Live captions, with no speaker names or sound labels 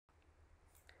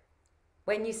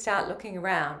When you start looking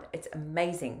around, it's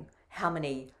amazing how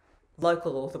many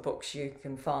local author books you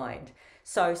can find.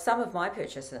 So some of my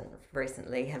purchases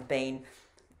recently have been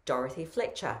Dorothy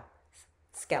Fletcher,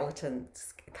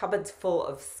 skeletons, cupboards full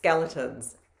of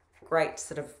skeletons, great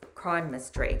sort of crime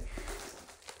mystery.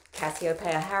 Te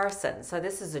Harrington. So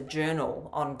this is a journal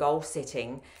on goal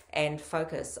setting and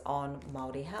focus on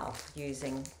Māori health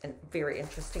using a very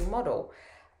interesting model.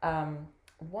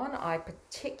 One I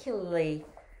particularly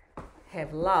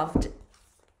have loved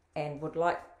and would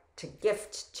like to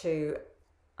gift to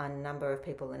a number of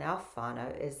people in our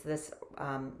whānau is this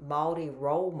Māori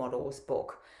role models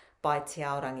book by Te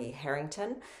Aorangi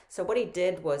Harrington. So what he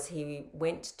did was he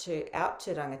went out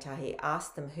to rangatahi,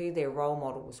 asked them who their role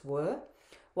models were,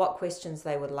 what questions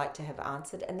they would like to have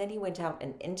answered, and then he went out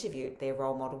and interviewed their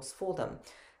role models for them.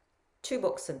 2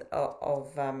 books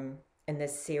in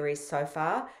this series so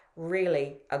far.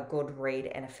 Really a good read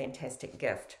and a fantastic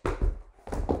gift.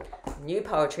 New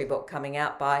poetry book coming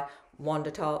out by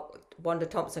Wanda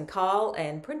Thompson Kyle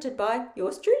and printed by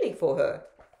yours truly for her.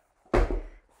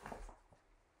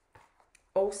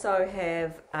 Also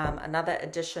have another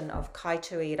edition of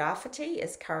Kaitui Rāwhiti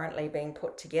is currently being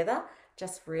put together.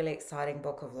 Just really exciting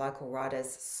book of local writers.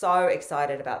 So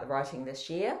excited about the writing this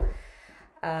year.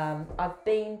 I've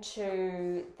been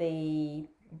to the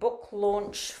book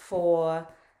launch for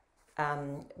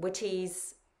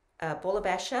Witty's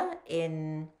Bullabasha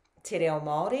in Te Reo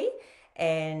Māori,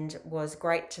 and was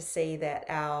great to see that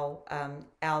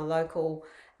our local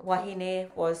wahine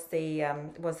was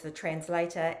the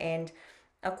translator, and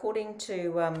according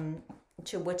to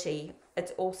Witty,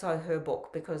 it's also her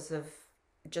book because of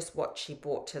just what she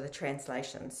brought to the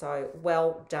translation. So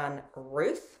well done,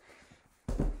 Ruth.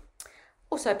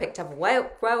 Also picked up a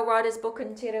whale rider's book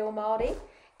in Te Reo Māori,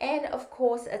 and of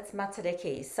course it's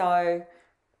Matariki. So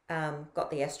got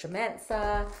the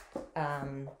Astromancer.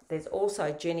 There's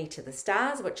also Journey to the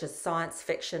Stars, which is science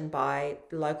fiction by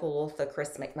local author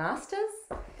Chris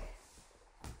McMasters.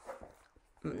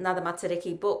 Another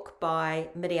Matariki book by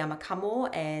Miriama Kamo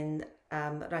and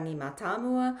Rangi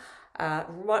Matamua.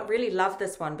 Really love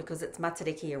this one because it's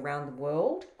Matariki around the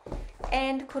world,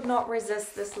 and could not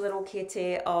resist this little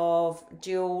kete of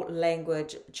dual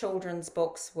language children's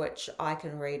books which I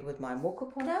can read with my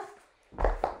mokopuna.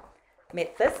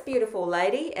 Met this beautiful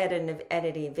lady at an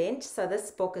event. So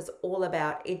this book is all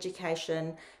about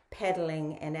education,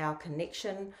 paddling, and our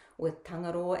connection with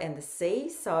Tangaroa and the sea.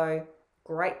 So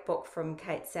great book from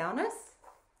Kate Saunis.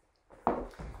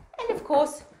 And of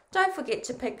course, don't forget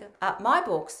to pick up my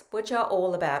books, which are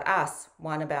all about us.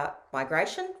 One about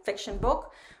migration, fiction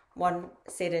book. One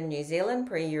set in New Zealand,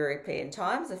 pre-European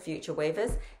times, The Future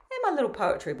Weavers. And my little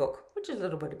poetry book, which is a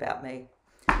little bit about me.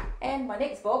 And my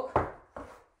next book,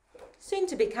 soon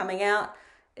to be coming out,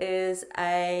 is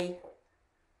a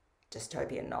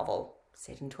dystopian novel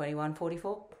set in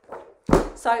 2144.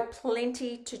 So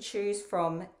plenty to choose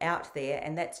from out there,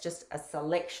 and that's just a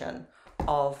selection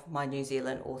of my New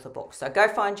Zealand author books. So go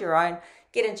find your own,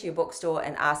 get into your bookstore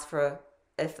and ask for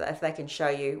if they can show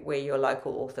you where your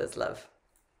local authors live.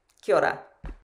 Kia ora.